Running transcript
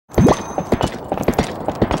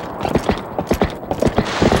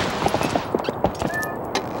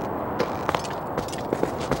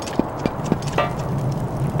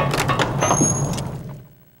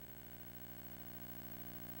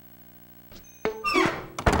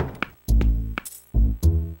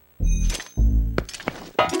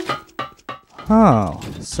Oh,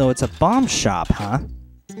 so it's a bomb shop, huh?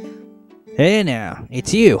 Hey now,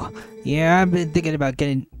 it's you. Yeah, I've been thinking about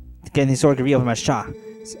getting the sword to reopen my shop.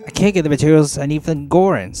 I can't get the materials I need for the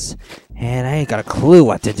Gorons, and I ain't got a clue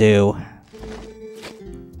what to do.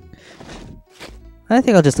 I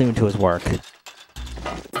think I'll just leave him to his work.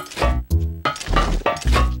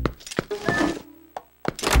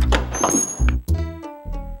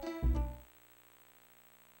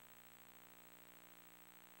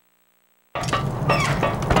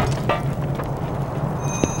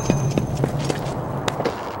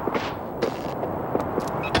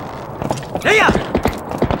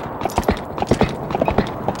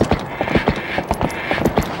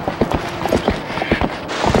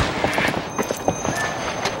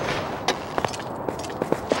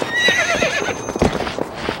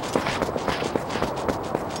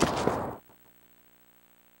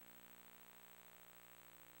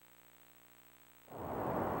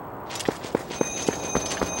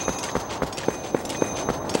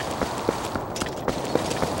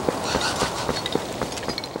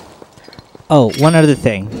 Oh, one other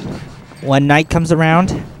thing. When night comes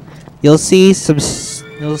around, you'll see some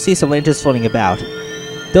lanterns floating about.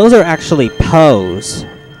 Those are actually Poes.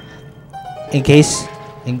 In case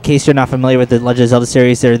you're not familiar with the Legend of Zelda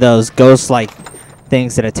series, they're those ghost-like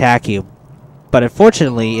things that attack you. But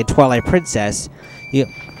unfortunately, in Twilight Princess,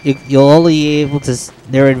 you'll only be able to.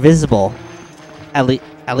 They're invisible, at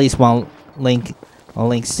least while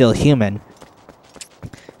Link's still human.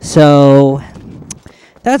 So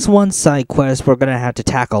that's one side quest we're gonna have to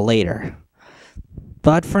tackle later.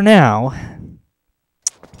 But for now,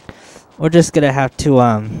 we're just gonna have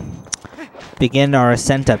to begin our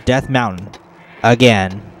ascent up Death Mountain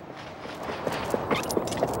again.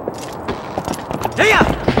 Hey-ya!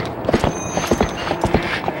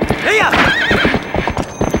 Hey-ya!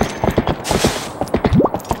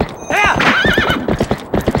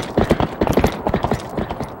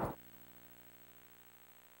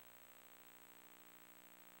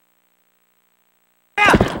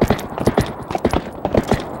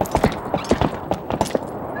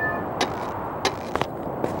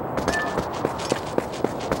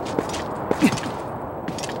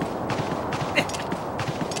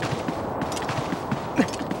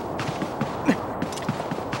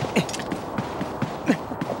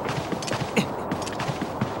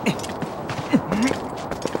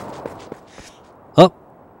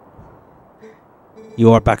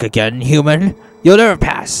 You are back again, human? You'll never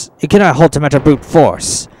pass. You cannot hold him at a brute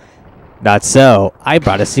force. Not so. I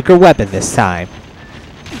brought a secret weapon this time.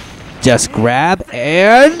 Just grab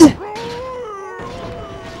and...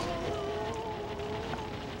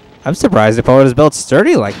 I'm surprised the poet is built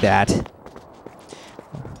sturdy like that.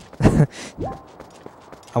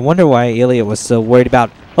 I wonder why Elliot was so worried about...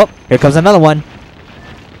 Oh, here comes another one.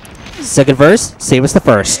 Second verse, same as the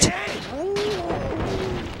first.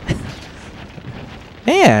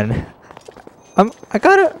 Man, I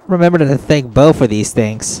gotta remember to thank Bo for these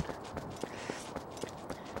things.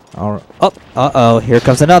 Oh, uh-oh, here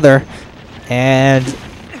comes another. And...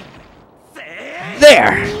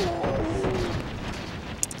 there!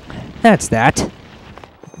 That's that.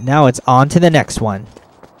 Now it's on to the next one.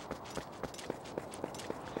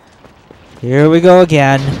 Here we go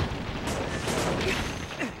again.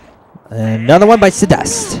 Another one bites the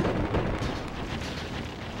dust.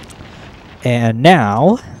 And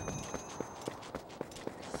now,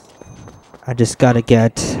 I just gotta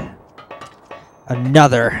get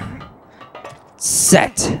another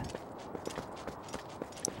set.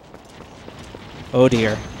 Oh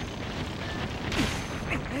dear.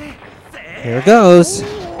 Here it goes.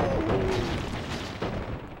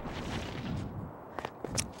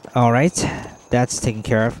 Alright, that's taken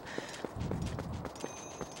care of.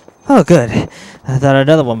 Oh good, I thought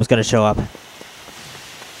another one was gonna show up.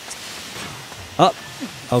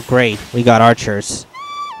 Oh great, we got archers.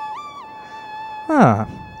 Huh.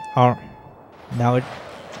 Now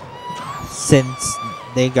since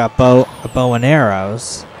they got bow and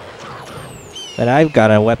arrows, but I've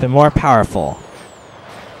got a weapon more powerful.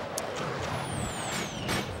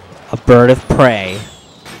 A bird of prey.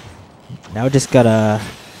 Now we just gotta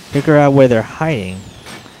figure out where they're hiding.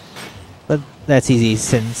 But that's easy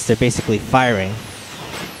since they're basically firing.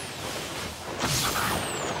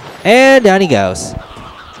 And down he goes.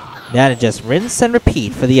 Now to just rinse and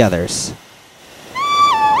repeat for the others.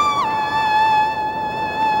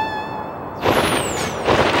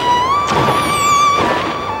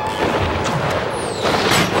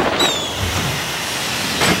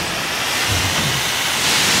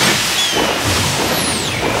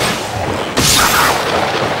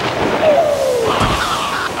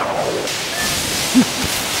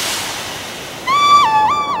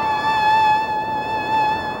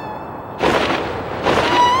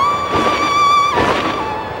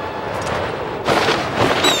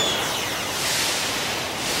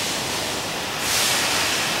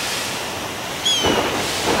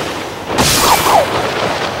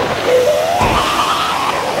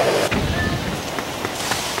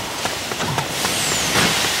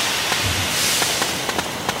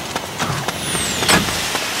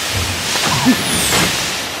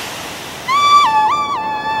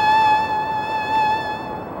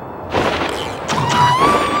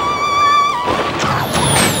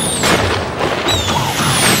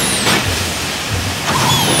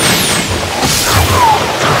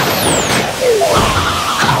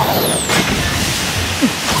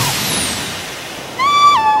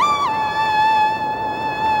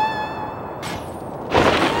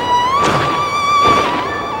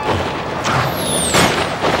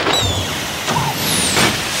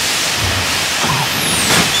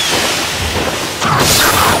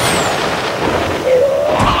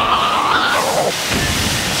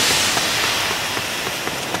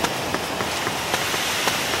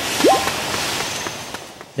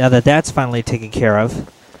 Now that that's finally taken care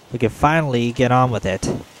of, we can finally get on with it.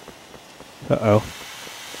 Uh-oh.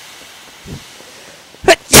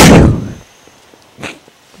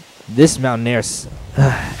 This mountaineer's...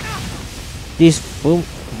 one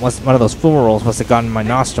of those fumaroles must have gotten in my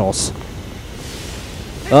nostrils.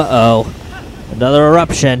 Uh-oh. Another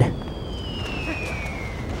eruption.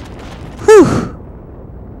 Whew.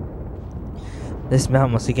 This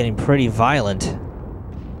mountain must be getting pretty violent.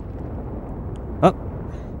 Oh.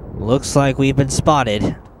 Looks like we've been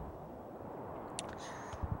spotted.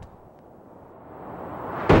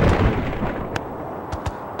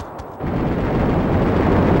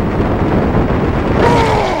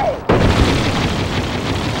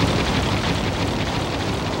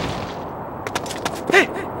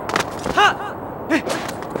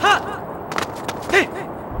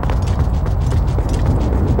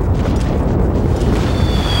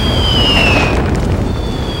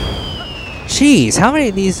 Jeez, how many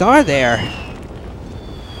of these are there?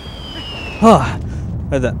 Oh,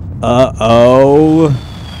 uh-oh.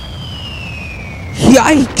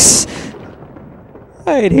 Yikes!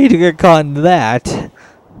 I'd hate to get caught in that.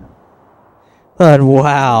 But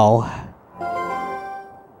wow.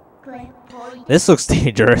 This looks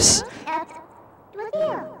dangerous.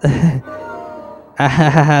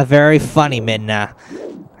 Very funny, Midna.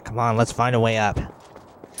 Come on, let's find a way up.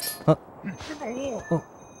 Oh. Oh.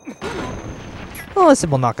 Oh, a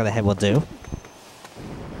simple knock on the head will do.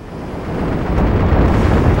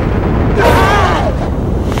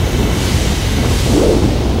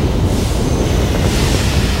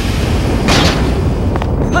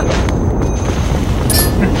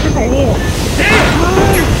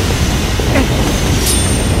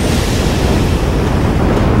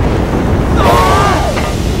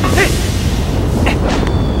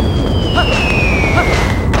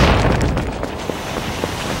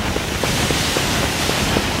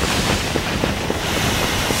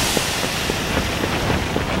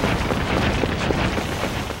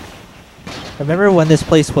 Remember when this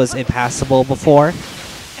place was impassable before?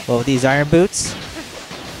 Well, with these iron boots,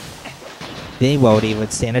 they won't even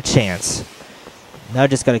stand a chance. Now I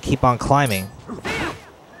just gotta keep on climbing.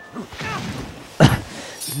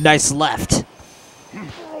 Nice left.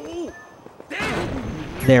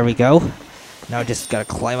 There we go. Now I just gotta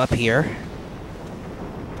climb up here.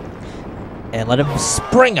 And let him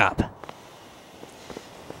spring up.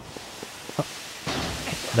 Oh.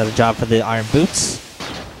 Another job for the iron boots.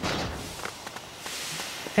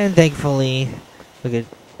 And thankfully, we could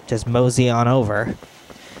just mosey on over.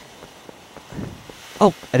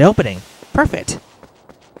 Oh, an opening. Perfect.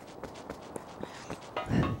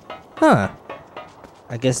 Huh.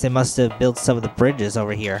 I guess they must have built some of the bridges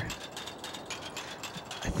over here.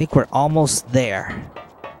 I think we're almost there.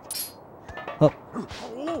 Oh.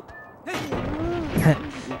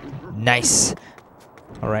 Nice.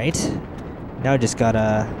 Alright. Now I just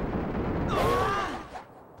gotta...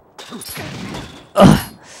 Ugh.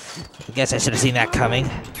 I guess I should have seen that coming.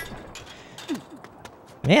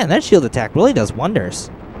 Man, that shield attack really does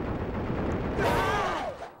wonders.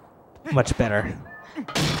 Much better.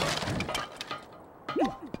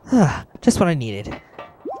 Just what I needed.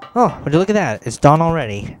 Oh, would you look at that? It's dawn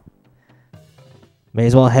already. May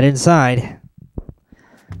as well head inside.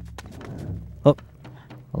 Oh,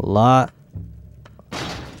 a lot.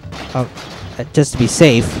 Oh, just to be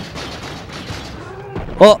safe.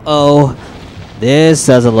 Uh-oh. This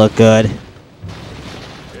doesn't look good.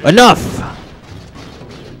 Enough!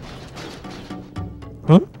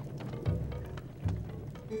 Huh?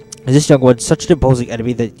 Is this young one such an imposing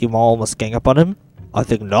enemy that you all must gang up on him? I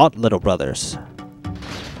think not, little brothers.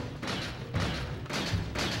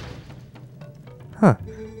 Huh.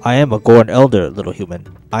 I am a Goron elder, little human.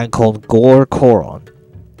 I am called Gor Koron.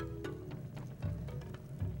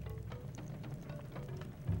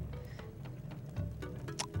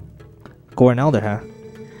 Goron elder, huh?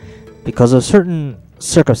 Because of certain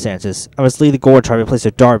circumstances, I must lead the Goron tribe in place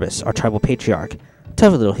of Darbus, our tribal patriarch. Tell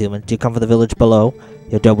me, little human, do you come from the village below?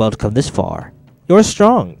 You've done well to come this far. You're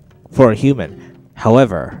strong for a human.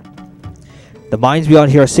 However, the mines beyond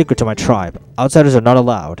here are secret to my tribe. Outsiders are not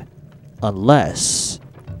allowed. Unless...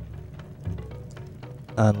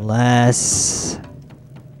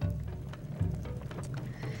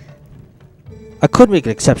 I could make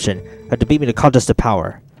an exception. Have to beat me to contest of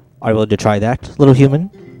power. Are you willing to try that, little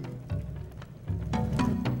human?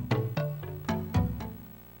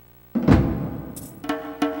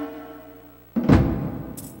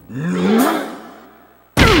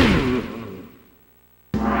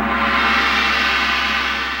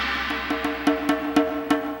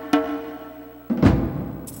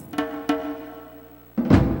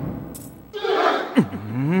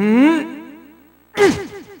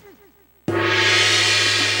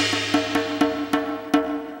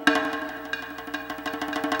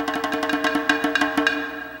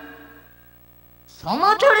 そ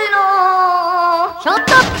の距離のショッ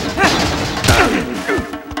ト。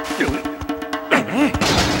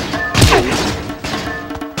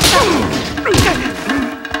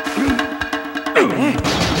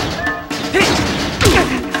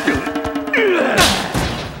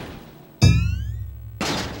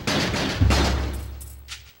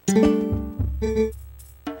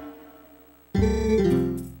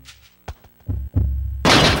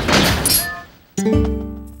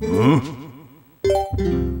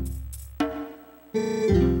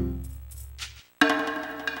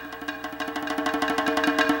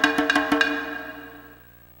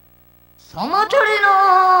その距離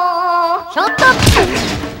のショット。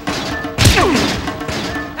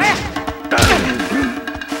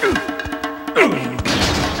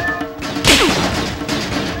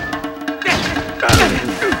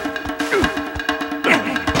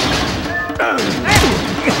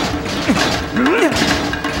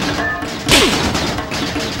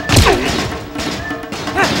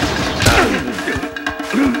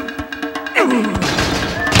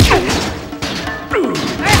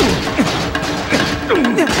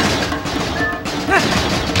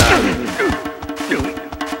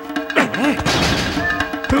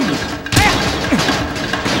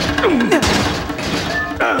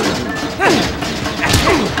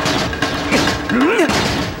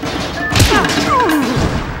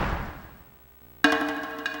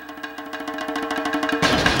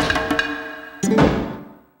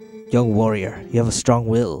Young warrior, you have a strong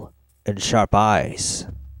will and sharp eyes.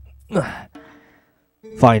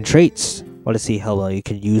 Fine traits. Want to see how well you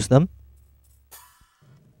can use them?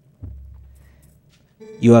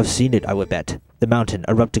 You have seen it, I would bet. The mountain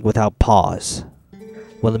erupting without pause.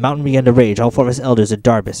 When the mountain began to rage, all four of its elders and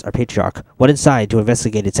Darbus, our patriarch, went inside to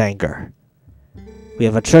investigate its anger. We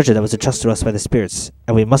have a treasure that was entrusted to us by the spirits,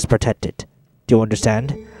 and we must protect it. Do you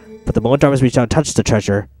understand? But the moment Darbus reached out and touched the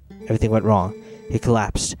treasure, everything went wrong. He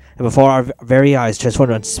collapsed, and before our very eyes transformed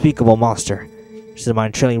into an unspeakable monster, his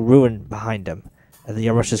mind trailing ruin behind him, and the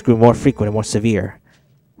rushes grew more frequent and more severe.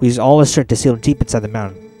 We used all our strength to seal him deep inside the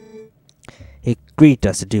mountain. He agreed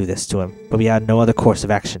us to do this to him, but we had no other course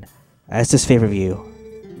of action. I ask this favor of you.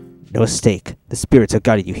 No mistake, the spirits have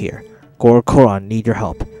guided you here. Gor Koron need your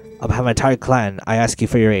help. On behalf of my entire clan, I ask you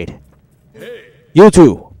for your aid. Hey. You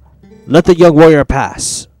two! Let the young warrior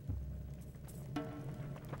pass!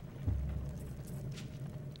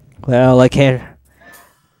 Well, I can't...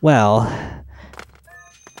 Well...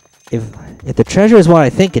 If the treasure is what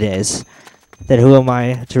I think it is, then who am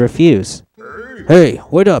I to refuse? Hey,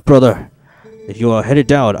 wait up, brother! If you are headed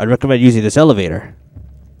down, I'd recommend using this elevator.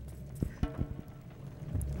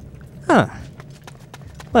 Huh.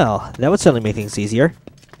 Well, that would certainly make things easier.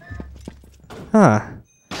 Huh.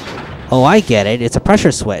 Oh, I get it. It's a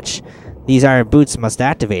pressure switch. These iron boots must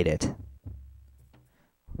activate it.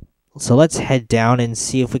 So let's head down and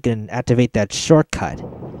see if we can activate that shortcut.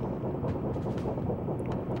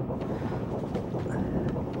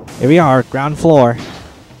 Here we are, ground floor.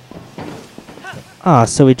 Ah,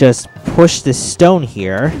 so we just push this stone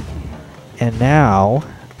here. And now...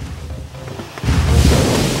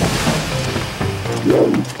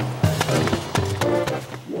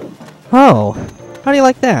 Oh, how do you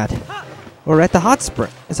like that? We're at the hot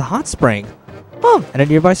spring. It's a hot spring. Oh, and a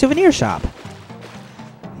nearby souvenir shop.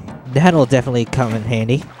 That'll definitely come in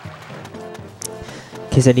handy. In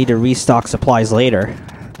case I need to restock supplies later.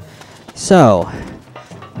 So,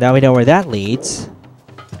 now we know where that leads.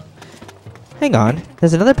 Hang on,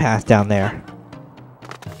 there's another path down there.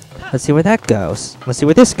 Let's see where that goes. Let's see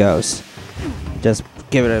where this goes. Just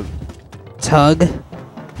give it a tug.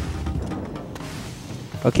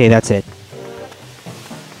 Okay, that's it.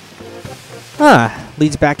 Ah,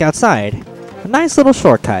 leads back outside. A nice little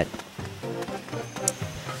shortcut.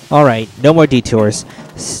 Alright, no more detours.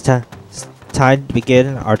 It's time to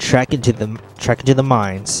begin our trek into the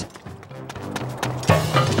mines.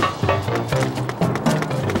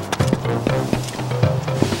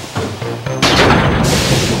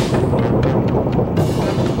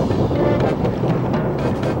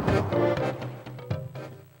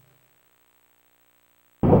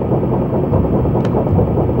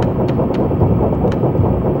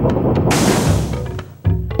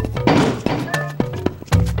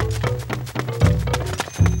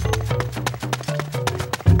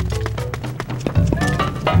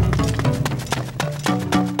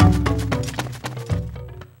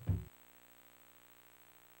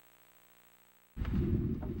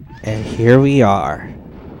 And here we are.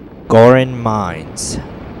 Gorin Mines.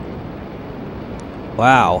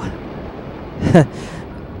 Wow.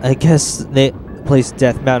 I guess the place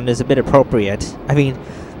Death Mountain is a bit appropriate. I mean,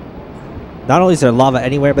 not only is there lava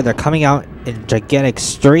anywhere, but they're coming out in gigantic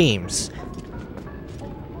streams.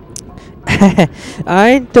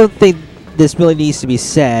 I don't think this really needs to be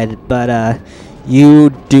said, but you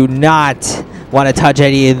do not want to touch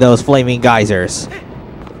any of those flaming geysers.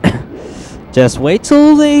 Just wait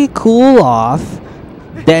till they cool off,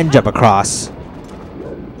 then jump across.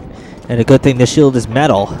 And a good thing the shield is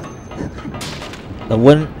metal. The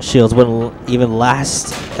wind shields wouldn't even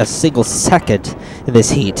last a single second in this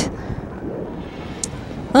heat.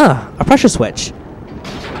 Ah, a pressure switch.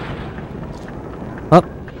 Oh,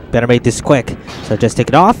 better make this quick. So just take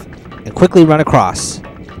it off and quickly run across.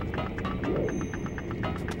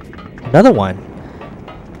 Another one.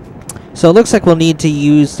 So it looks like we'll need to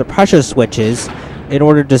use the pressure switches in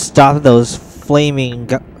order to stop those flaming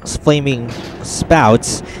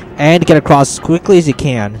spouts and get across as quickly as you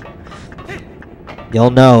can.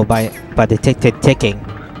 You'll know by the ticking.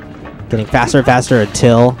 Getting faster and faster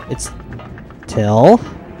until it's...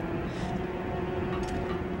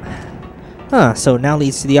 Huh, so it now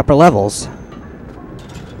leads to the upper levels.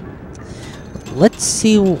 Let's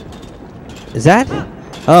see... Is that...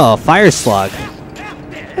 Oh, fire slug.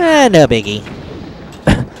 No biggie.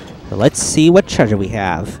 So let's see what treasure we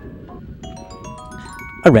have.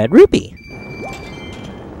 A red rupee.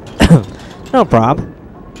 No prob.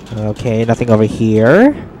 Okay, nothing over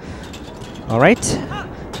here. Alright.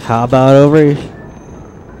 How about over...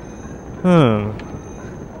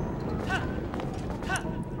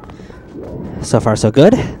 So far, so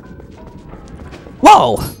good.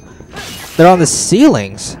 Whoa! They're on the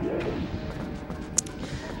ceilings.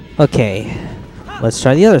 Okay. Let's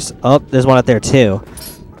try the others. Oh, there's one up there, too.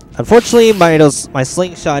 Unfortunately, my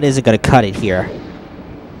slingshot isn't going to cut it here.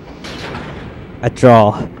 After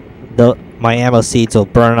all, my ammo seeds will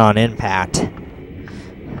burn on impact.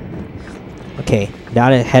 Okay, now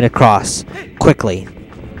to head across. Quickly.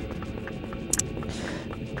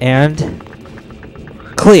 And...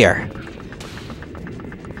 clear.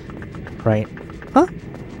 Right. Huh?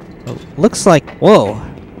 Oh, looks like... Whoa.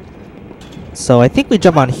 So I think we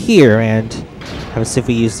jump on here and... have a see if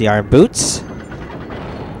we use the iron boots.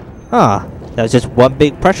 Ah, that was just one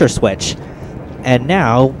big pressure switch. And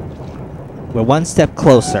now... we're one step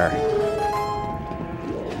closer.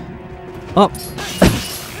 Oh!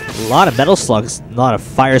 A lot of metal slugs. A lot of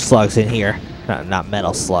fire slugs in here. Not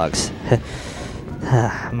metal slugs.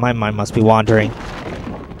 My mind must be wandering.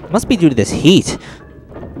 Must be due to this heat.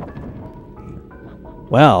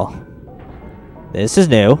 Well, this is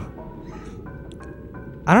new.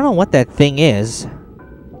 I don't know what that thing is,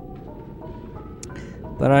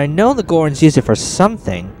 but I know the Gorons use it for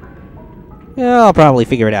something. Yeah, I'll probably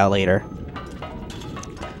figure it out later.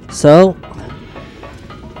 So,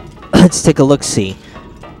 let's take a look-see.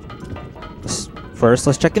 First,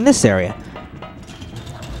 let's check in this area.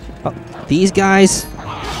 Oh, these guys...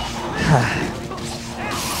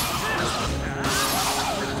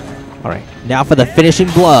 Alright, now for the finishing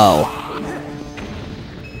blow.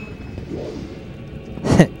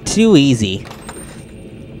 Too easy.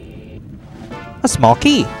 A small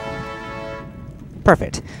key.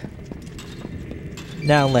 Perfect.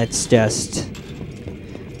 Now let's just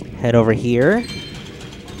head over here.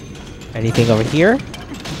 Anything over here?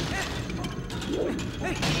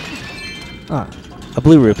 Ah, a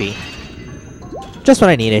blue rupee. Just what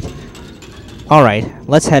I needed. Alright,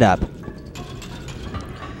 let's head up.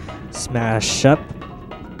 Smash up.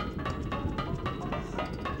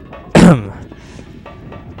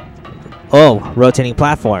 Oh, rotating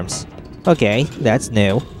platforms. Okay, that's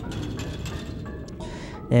new.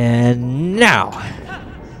 And now.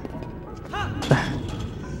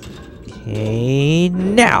 Okay,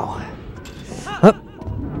 now.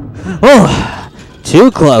 Oh,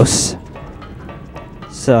 too close.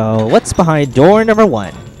 So, what's behind door number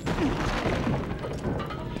 1?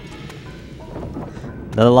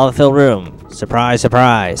 Another lava-filled room. Surprise,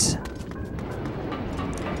 surprise.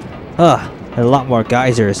 Ugh, a lot more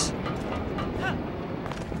geysers.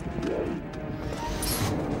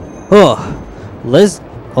 Oh,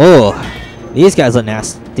 oh, these guys look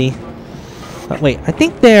nasty. Wait, I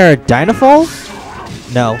think they're Dynafall?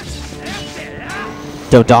 No.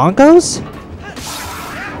 Dodongos?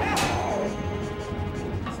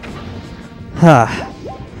 Huh.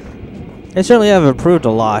 They certainly have improved a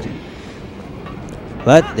lot.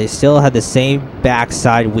 But they still have the same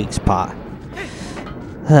backside weak spot.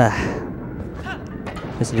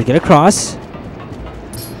 Just need to get across.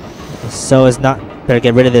 So as not... Better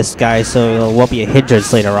get rid of this guy so it won't be a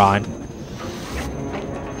hindrance later on.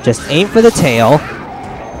 Just aim for the tail.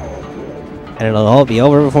 And it'll all be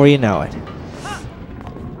over before you know it.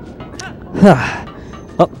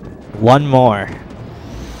 Oh, one more.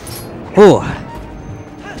 Ooh.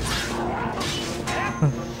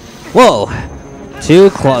 Whoa! Too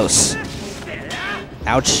close.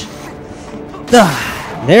 Ouch.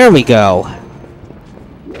 There we go.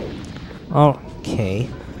 Okay.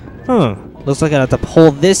 Looks like I have to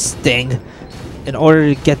pull this thing in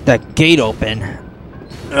order to get that gate open.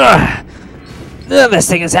 This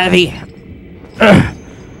thing is heavy.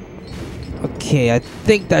 Okay, I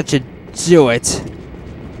think that should do it.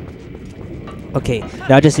 Okay,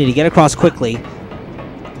 now I just need to get across quickly.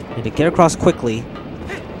 Need to get across quickly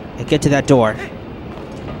and get to that door.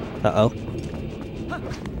 Uh-oh.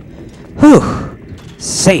 Whew!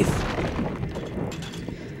 Safe.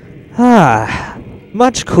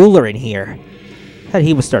 Much cooler in here. That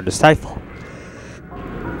heat was starting to stifle.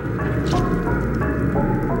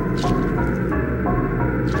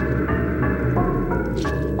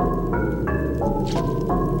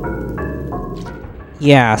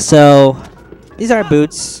 Yeah, so these are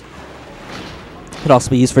boots. Could also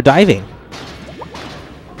be used for diving.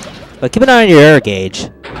 But keep an eye on your air gauge.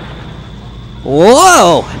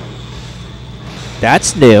 Whoa!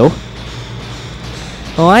 That's new.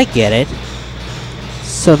 Oh, I get it.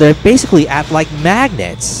 So they're basically act like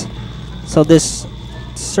magnets. So this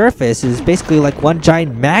surface is basically like one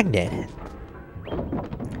giant magnet.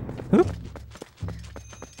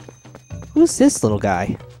 Who's this little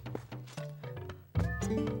guy?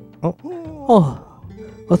 Oh,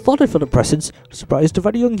 I thought I felt a presence, surprised of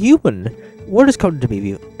a young human. Word has come to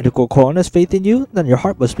me, and if Gorkon has faith in you, then your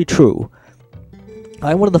heart must be true.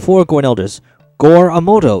 I am one of the 4 Gorn elders. Gor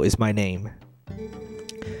Amoto is my name.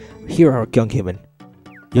 Here, our young human.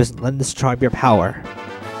 You must lend this tribe your power.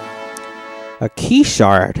 A key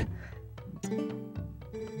shard.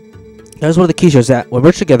 That is one of the key shards that, when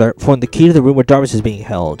merged together, form the key to the room where Darvis is being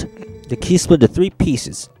held. The key is split into 3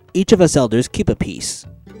 pieces. Each of us elders keep a piece.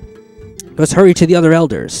 Let's hurry to the other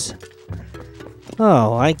elders.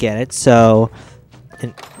 Oh, I get it. So,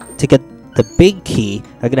 to get the big key,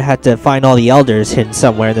 I'm gonna have to find all the elders hidden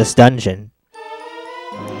somewhere in this dungeon.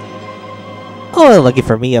 Oh, lucky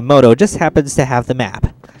for me, Miyamoto just happens to have the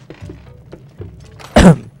map.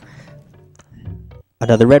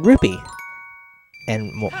 Another red rupee.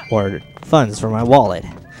 And more funds for my wallet.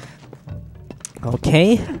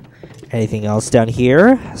 Okay. Anything else down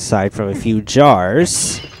here? Aside from a few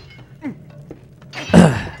jars.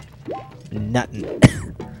 Nothing.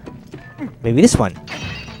 Maybe this one.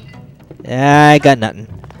 I got nothing.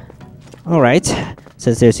 Alright.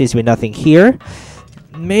 Since there seems to be nothing here,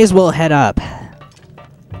 may as well head up.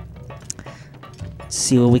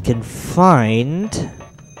 See what we can find.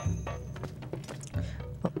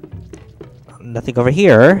 Nothing over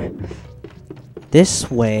here. This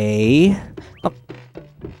way.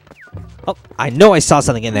 Oh, I know I saw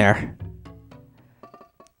something in there.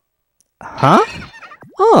 Huh?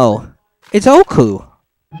 Oh, it's Oku.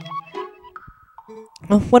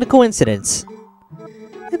 Oh, what a coincidence.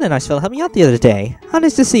 You're the nice fellow helped me out the other day. How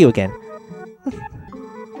nice to see you again.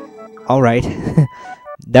 Alright.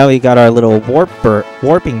 Now we got our little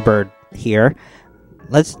warping bird here.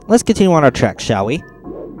 Let's continue on our trek, shall we?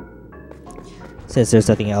 Since there's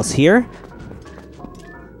nothing else here.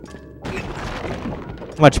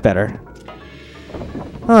 Much better.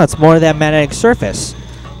 Oh, it's more of that magnetic surface.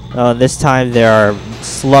 Oh, this time there are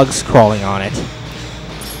slugs crawling on it.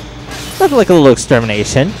 Looks like a little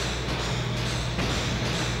extermination.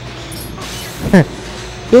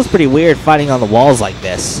 Feels pretty weird fighting on the walls like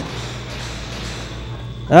this.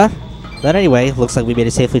 But anyway, looks like we made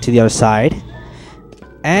it safely to the other side.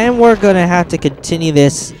 And we're gonna have to continue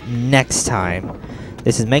this next time.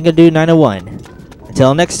 This is Manga Dude 901.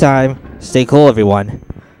 Until next time, stay cool, everyone.